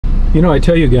You know, I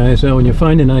tell you guys, when you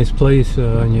find a nice place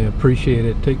and you appreciate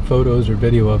it, take photos or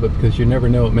video of it, because you never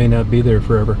know, it may not be there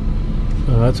forever.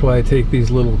 That's why I take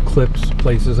these little clips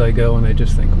places I go, and I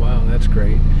just think, wow, that's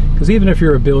great. Because even if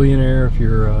you're a billionaire, if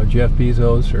you're Jeff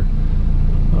Bezos or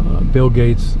Bill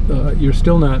Gates, you're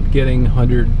still not getting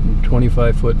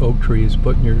 125-foot oak trees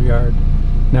put in your yard.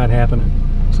 Not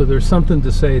happening. So there's something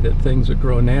to say that things that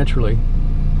grow naturally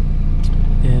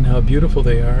and how beautiful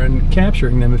they are, and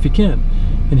capturing them if you can.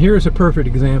 And here's a perfect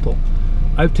example.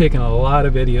 I've taken a lot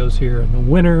of videos here in the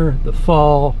winter, the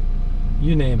fall,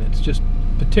 you name it. It's just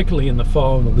particularly in the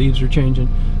fall when the leaves are changing.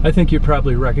 I think you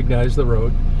probably recognize the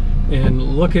road. And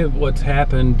look at what's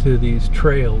happened to these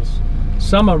trails.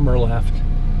 Some of them are left,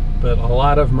 but a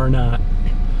lot of them are not.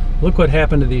 Look what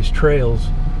happened to these trails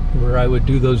where I would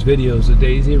do those videos of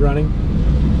daisy running.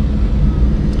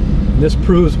 And this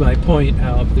proves my point,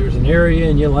 how if there's an area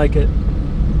and you like it,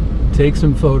 take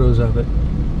some photos of it,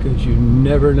 because you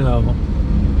never know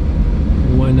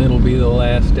when it'll be the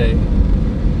last day.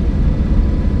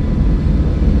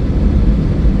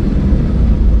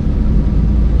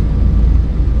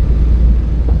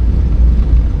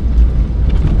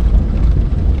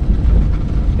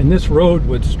 And this road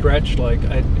would stretch like,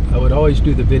 I would always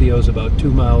do the videos about 2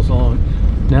 miles long.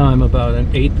 Now I'm about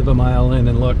 1/8 of a mile in,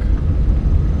 and look.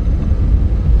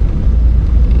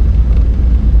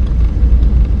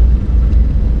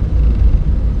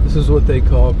 This is what they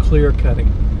call clear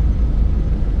cutting.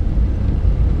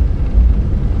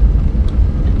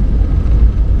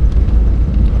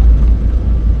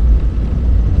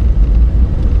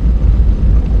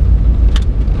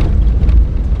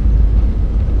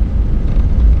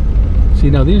 See,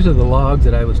 now these are the logs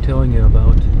that I was telling you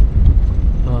about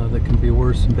that can be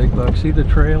worse than big bucks. See the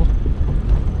trail?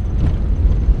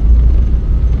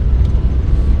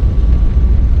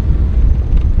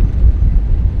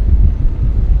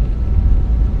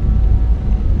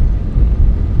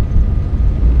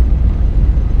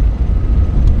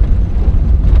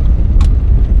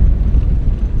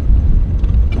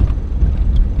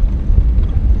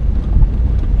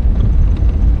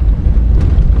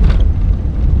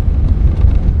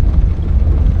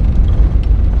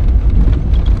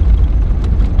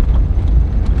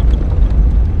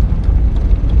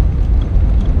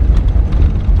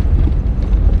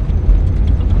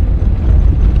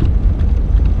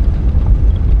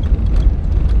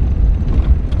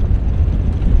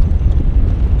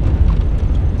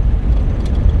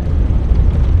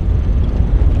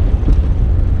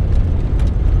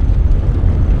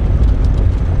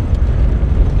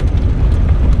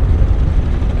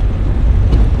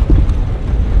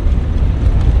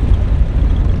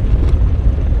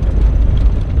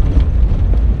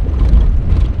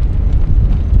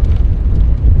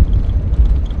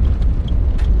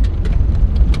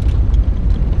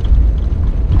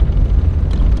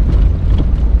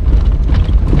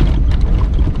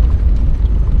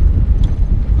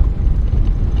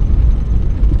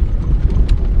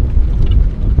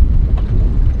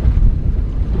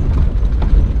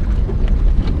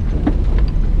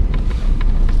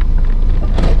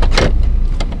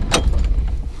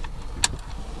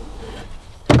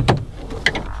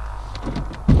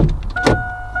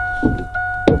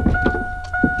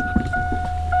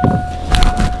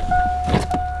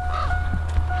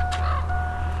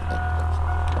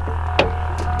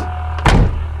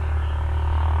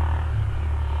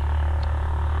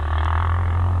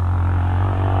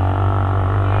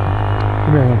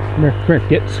 Come here,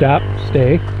 get, stop,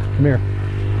 stay, come here.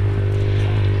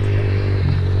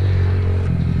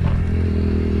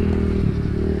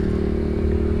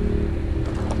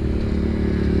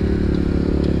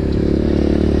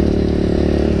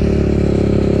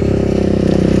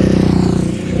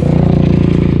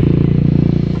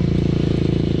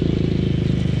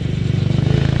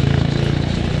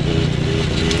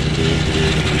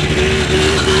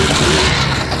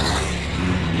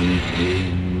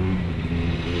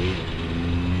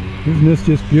 Isn't this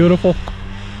just beautiful?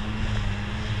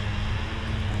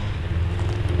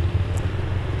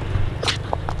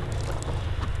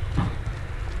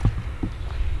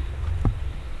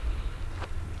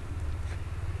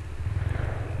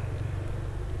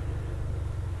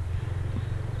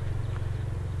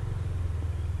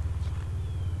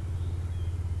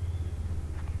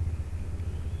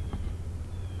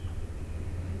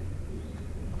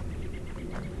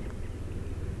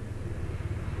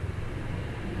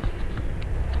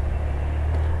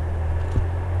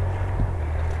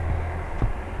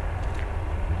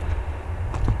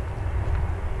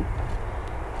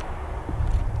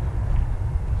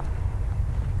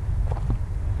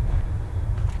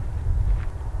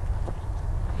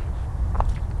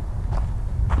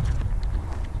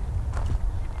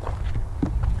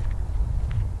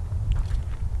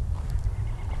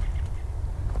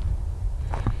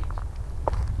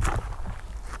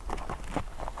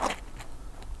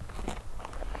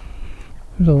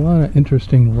 There's a lot of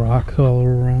interesting rocks all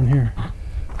around here.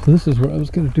 So this is where I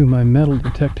was going to do my metal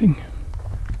detecting.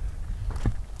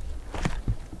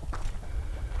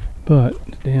 But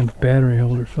the damn battery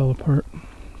holder fell apart.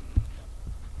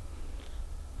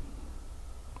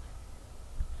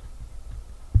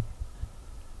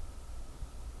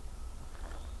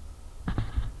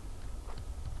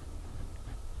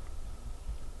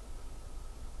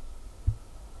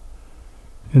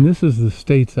 And this is the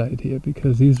state's idea,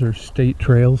 because these are state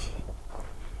trails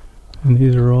and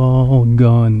these are all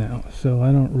gone now, so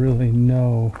I don't really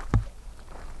know,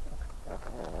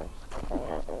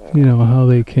 you know, how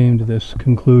they came to this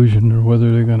conclusion or whether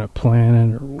they're going to plan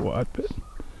it or what, but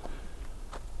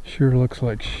sure looks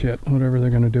like shit, whatever they're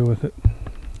going to do with it.